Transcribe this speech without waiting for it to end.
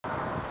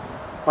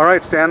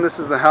Alright Stan, this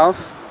is the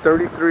house,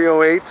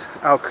 3308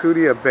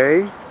 Alcudia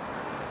Bay.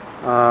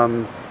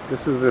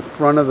 This is the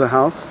front of the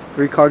house,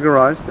 3-car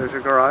garage. There's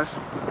your garage.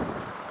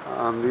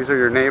 These are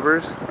your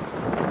neighbors.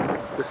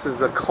 This is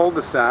the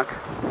cul-de-sac.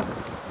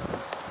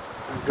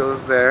 It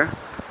goes there.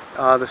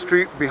 The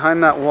street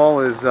behind that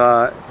wall is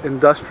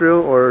industrial,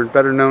 or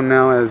better known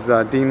now as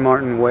Dean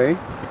Martin Way.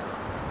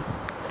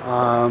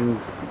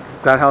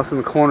 That house in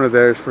the corner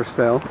there is for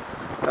sale.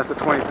 That's the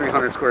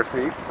 2,300 square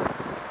feet.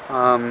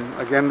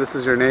 Again, this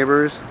is your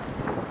neighbors.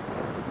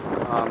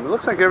 It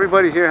looks like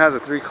everybody here has a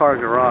 3-car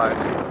garage.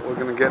 We're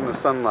going to get in the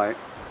sunlight.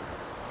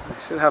 I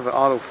should have an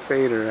auto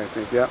fader, I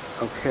think. Yep,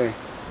 okay.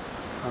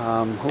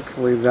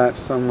 Hopefully that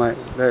sunlight,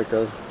 there it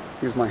goes.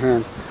 Use my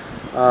hands.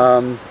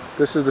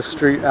 This is the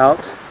street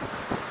out.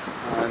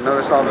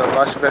 Notice all the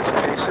lush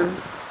vegetation.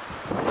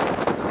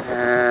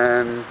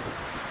 And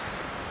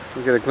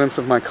we get a glimpse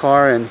of my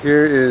car, and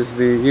here is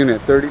the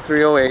unit,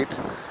 3308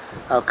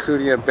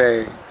 Alcudia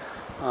Bay.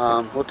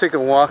 We'll take a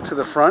walk to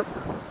the front.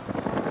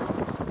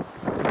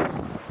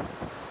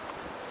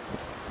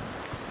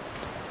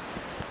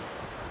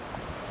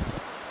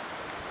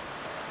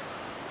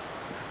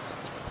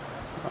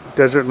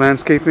 Desert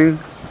landscaping.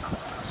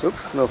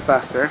 Oops, a little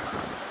faster.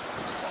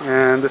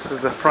 And this is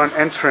the front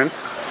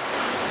entrance.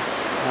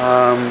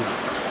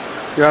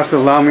 You have to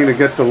allow me to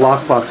get the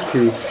lockbox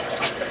key.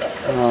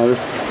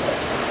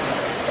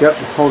 Yep,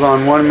 hold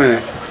on 1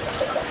 minute.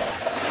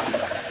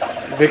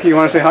 Vicky, you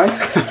want to say hi?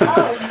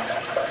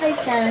 Hi,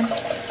 Stan.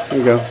 There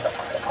you go.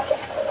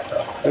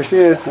 There she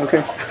is.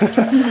 Okay.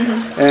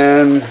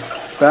 And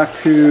back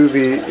to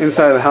the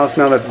inside of the house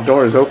now that the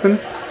door is open.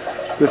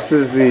 This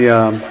is the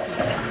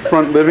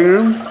front living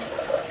room.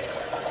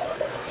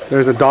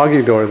 There's a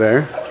doggy door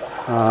there.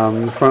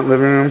 The front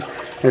living room.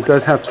 It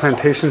does have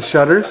plantation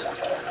shutters,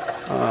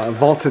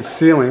 vaulted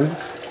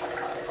ceilings,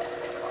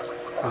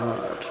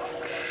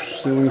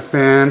 ceiling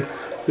fan.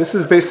 This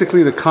is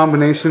basically the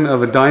combination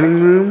of a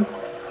dining room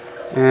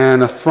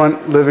and a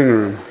front living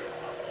room.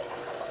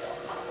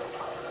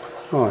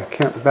 Oh, I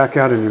can't back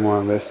out anymore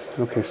on this.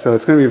 Okay, so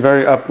it's going to be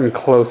very up and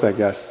close, I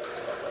guess.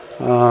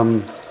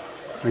 I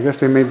guess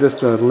they made this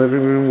the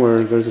living room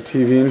where there's a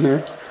TV in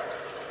here.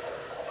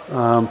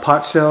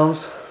 Pot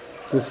shelves.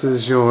 This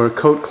is your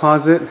coat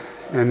closet.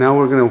 And now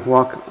we're going to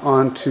walk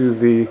on to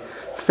the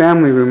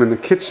family room in the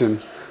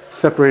kitchen,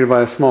 separated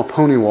by a small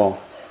pony wall.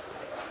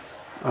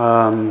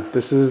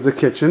 This is the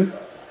kitchen.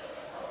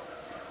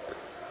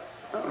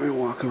 Let me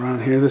walk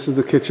around here. This is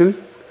the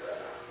kitchen.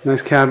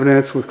 Nice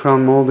cabinets with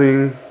crown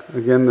molding.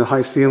 Again, the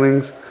high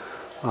ceilings.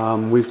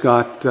 We've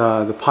got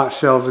the pot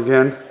shelves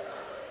again.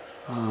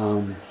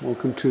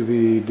 Welcome to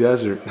the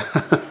desert.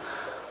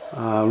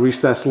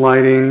 Recessed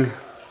lighting,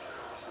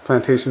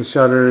 plantation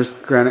shutters,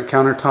 granite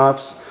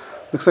countertops.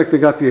 Looks like they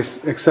got the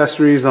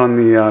accessories on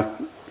the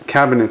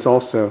cabinets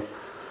also.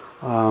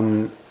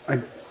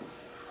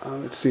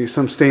 Let's see,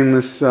 some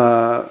stainless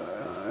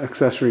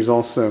accessories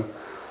also.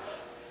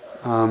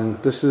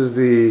 This is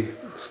the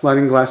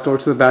sliding glass door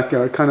to the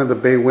backyard, kind of the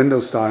bay window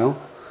style.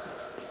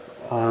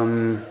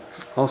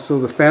 Also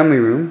the family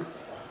room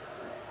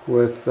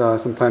with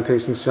some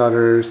plantation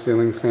shutters,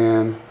 ceiling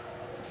fan,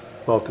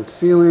 vaulted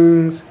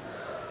ceilings.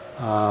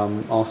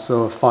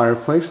 Also a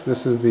fireplace.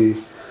 This is the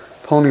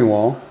pony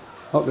wall.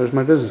 Oh, there's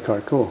my business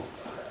card. Cool.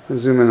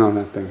 Let's zoom in on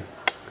that thing.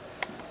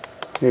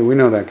 Hey, we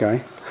know that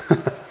guy.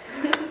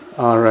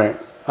 All right.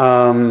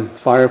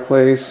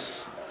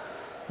 Fireplace.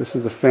 This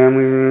is the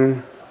family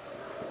room.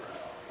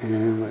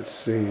 And let's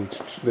see.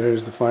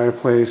 There's the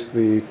fireplace,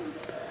 the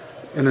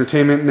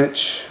entertainment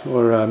niche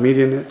or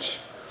media niche.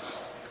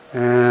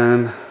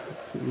 And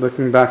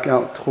looking back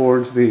out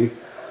towards the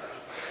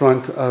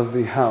front of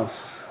the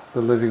house, the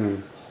living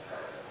room.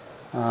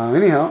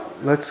 Anyhow,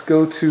 let's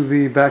go to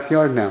the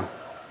backyard now.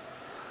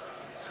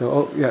 So,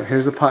 oh yeah,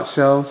 here's the pot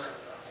shelves.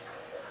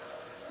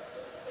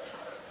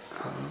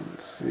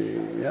 Let's see,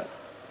 yep.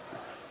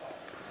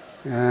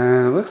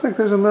 And it looks like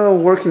there's a little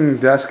working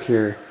desk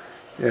here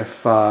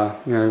if you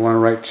know, you want to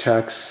write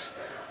checks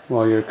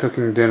while you're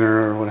cooking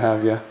dinner or what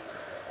have you.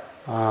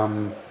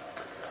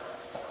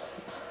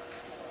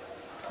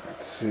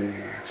 Let's see,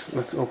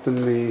 let's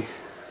open the,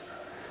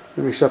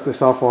 let me shut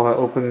this off while I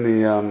open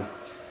the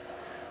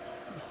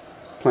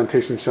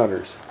plantation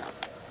shutters.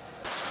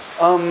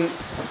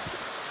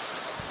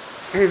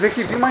 Hey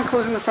Vicky, do you mind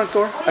closing the front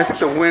door? I think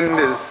the wind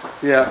is,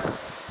 yeah.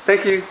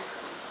 Thank you.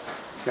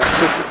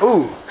 Yeah,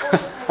 ooh,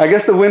 I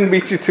guess the wind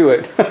beat you to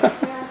it.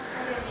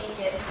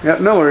 Yeah,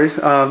 no worries.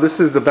 This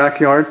is the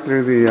backyard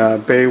through the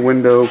bay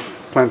window,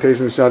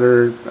 plantation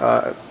shutter,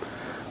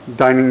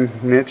 dining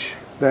niche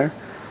there.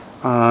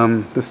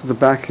 This is the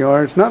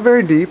backyard. It's not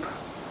very deep.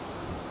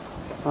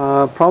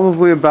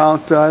 Probably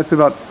about, it's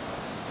about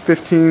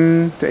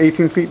 15 to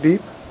 18 feet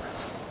deep.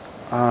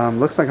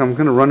 Looks like I'm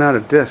going to run out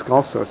of disc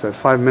also. It says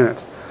 5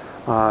 minutes.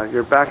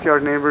 Your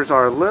backyard neighbors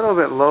are a little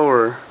bit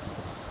lower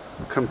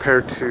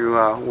compared to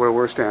where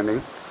we're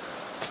standing.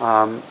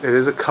 It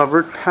is a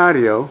covered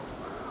patio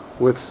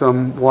with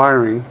some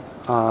wiring.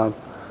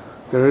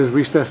 There is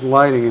recessed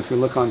lighting if you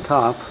look on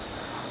top.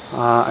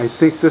 I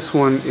think this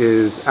one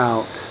is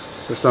out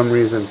for some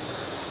reason.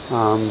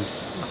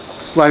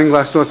 Sliding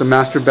glass door at the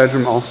master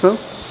bedroom also.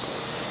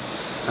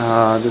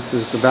 This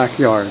is the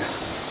backyard.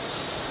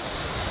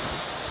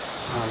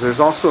 There's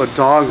also a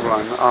dog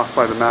run off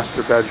by the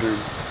master bedroom.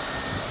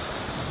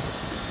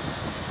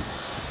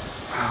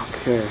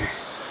 Okay,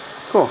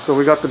 cool. So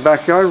we got the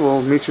backyard.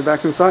 We'll meet you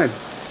back inside.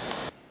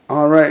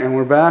 All right, and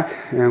we're back,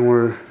 and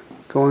we're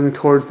going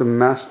towards the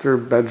master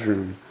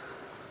bedroom.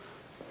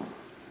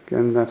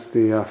 Again, that's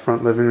the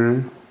front living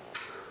room,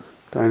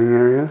 dining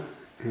area,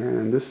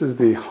 and this is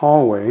the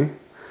hallway.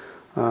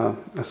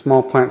 A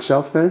small plant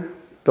shelf there,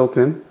 built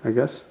in, I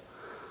guess,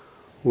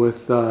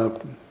 with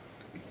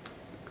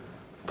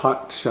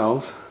pot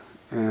shelves,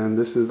 and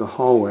this is the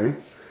hallway.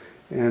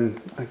 And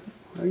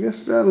I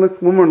guess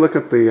look, one more look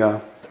at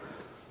the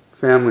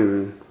family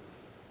room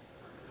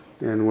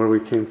and where we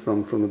came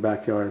from the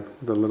backyard,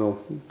 the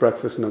little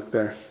breakfast nook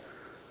there.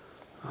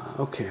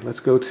 Okay,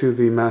 let's go to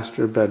the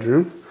master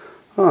bedroom.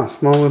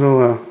 Small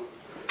little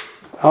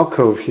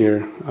alcove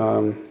here.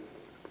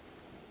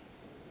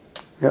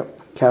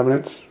 Yep,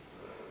 cabinets.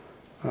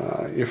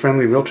 Your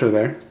friendly realtor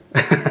there.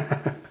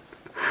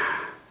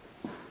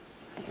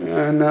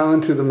 And now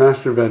into the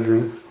master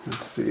bedroom.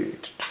 Let's see.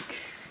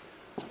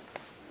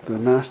 The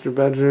master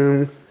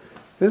bedroom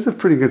is a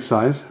pretty good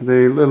size. It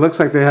looks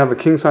like they have a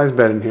king size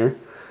bed in here.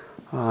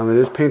 It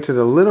is painted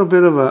a little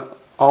bit of a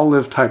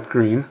olive type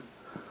green.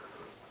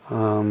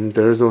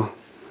 There's a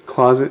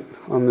closet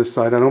on this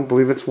side. I don't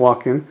believe it's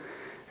walk-in.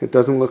 It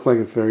doesn't look like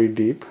it's very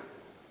deep.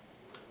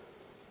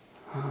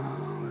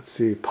 Let's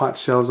see, pot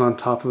shelves on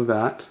top of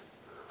that.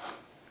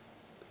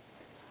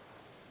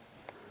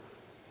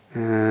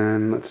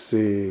 And let's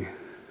see,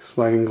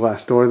 sliding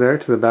glass door there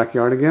to the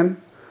backyard again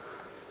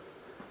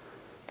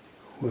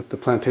with the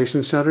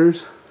plantation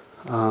shutters.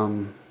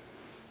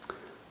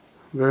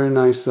 Very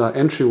nice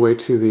entryway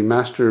to the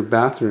master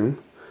bathroom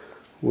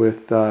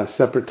with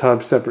separate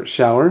tub, separate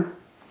shower.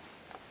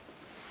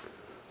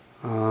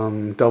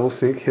 Double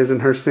sink, his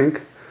and her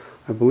sink.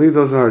 I believe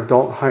those are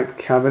adult height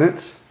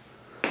cabinets.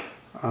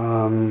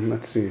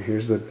 Let's see,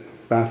 here's the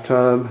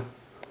bathtub.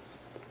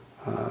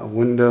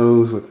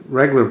 Windows with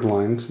regular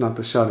blinds, not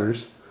the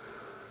shutters.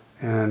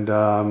 And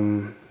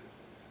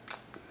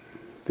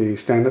the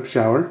stand-up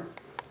shower.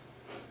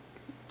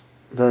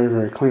 Very,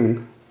 very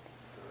clean.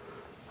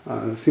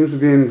 Seems to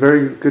be in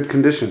very good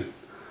condition.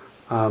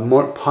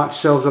 More pot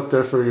shelves up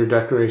there for your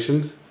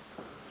decorations.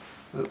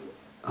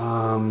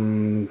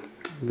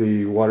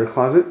 The water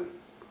closet.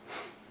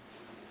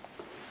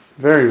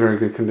 Very, very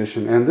good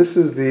condition. And this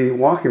is the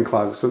walk-in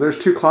closet. So there's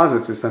two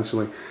closets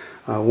essentially.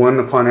 One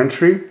upon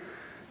entry,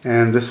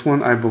 and this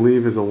one I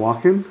believe is a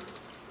walk-in.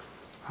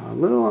 A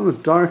little on the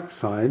dark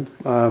side.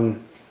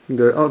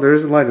 There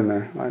is a light in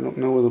there. I don't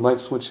know where the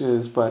light switch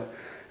is, but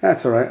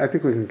that's alright. I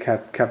think we can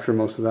capture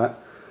most of that.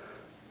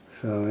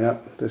 So,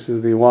 yep, this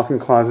is the walk-in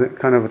closet,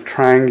 kind of a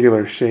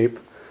triangular shape.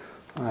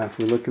 If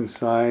we look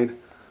inside,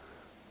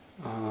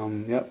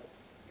 yep,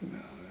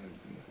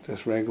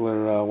 just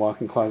regular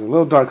walk-in closet. A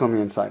little dark on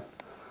the inside.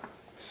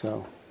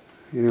 So,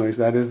 anyways,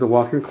 that is the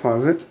walk-in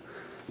closet.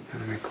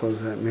 Let me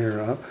close that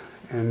mirror up.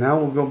 And now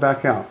we'll go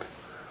back out.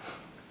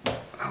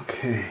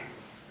 Okay.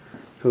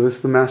 So this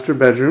is the master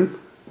bedroom.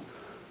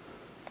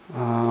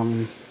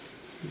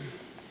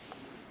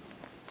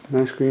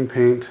 Nice green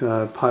paint,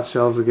 pot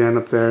shelves again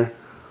up there.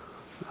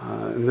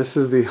 And this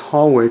is the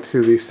hallway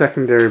to the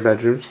secondary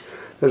bedrooms.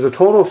 There's a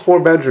total of 4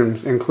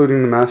 bedrooms,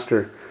 including the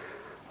master.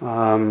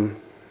 To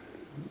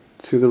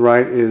the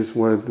right is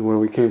where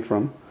we came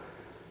from.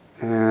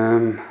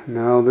 And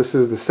now this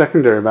is the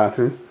secondary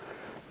bathroom.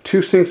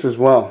 2 sinks as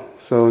well.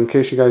 So in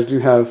case you guys do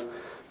have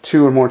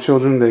 2 or more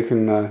children, they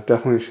can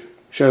definitely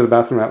share the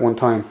bathroom at one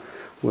time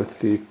with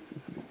the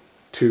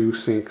 2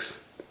 sinks.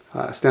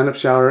 Stand-up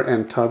shower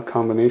and tub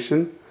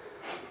combination.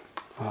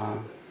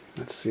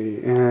 Let's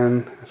see,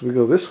 and as we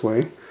go this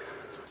way,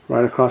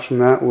 right across from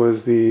that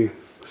was the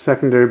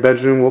secondary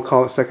bedroom. We'll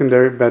call it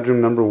secondary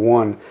bedroom number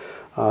 1.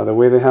 The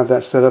way they have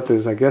that set up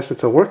is, I guess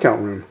it's a workout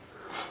room.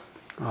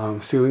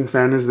 Ceiling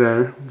fan is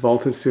there,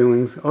 vaulted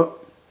ceilings. Oh,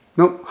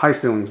 nope, high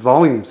ceilings,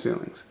 volume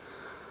ceilings.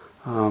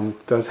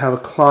 Does have a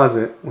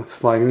closet with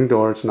sliding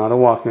door. It's not a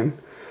walk-in.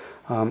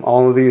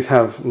 All of these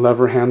have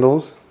lever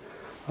handles,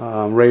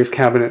 raised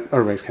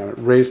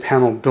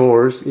panel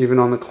doors, even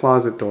on the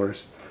closet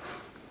doors.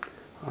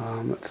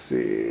 Let's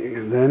see,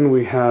 and then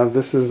we have,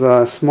 this is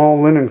a small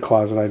linen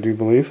closet, I do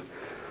believe.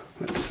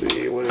 Let's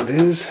see what it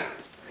is.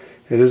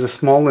 It is a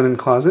small linen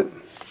closet.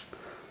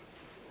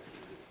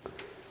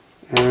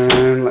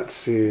 And let's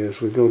see,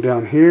 as we go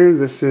down here,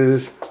 this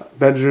is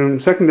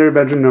secondary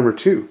bedroom number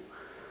 2.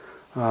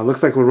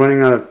 Looks like we're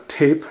running out of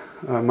tape.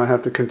 Might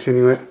have to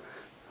continue it,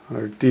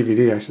 or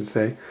DVD I should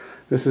say.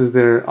 This is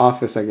their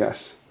office, I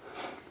guess.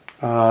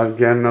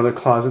 Again, another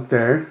closet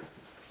there.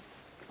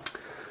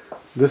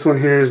 This one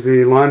here is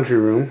the laundry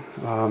room.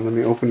 Let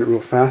me open it real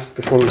fast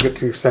before we get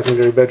to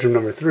secondary bedroom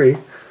number 3.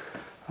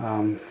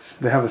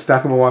 They have a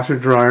stackable washer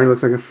dryer,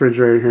 looks like a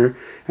refrigerator here,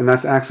 and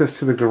that's access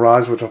to the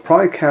garage, which I'll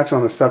probably catch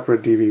on a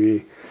separate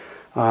DVD.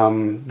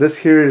 This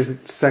here is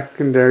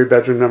secondary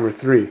bedroom number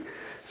 3.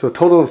 So a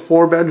total of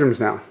 4 bedrooms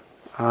now.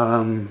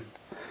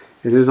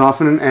 It is off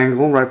in an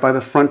angle right by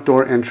the front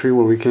door entry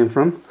where we came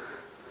from.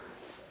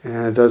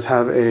 And it does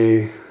have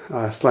a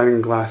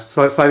sliding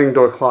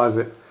door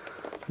closet.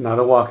 Not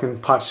a walk-in.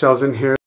 Pot shelves in here.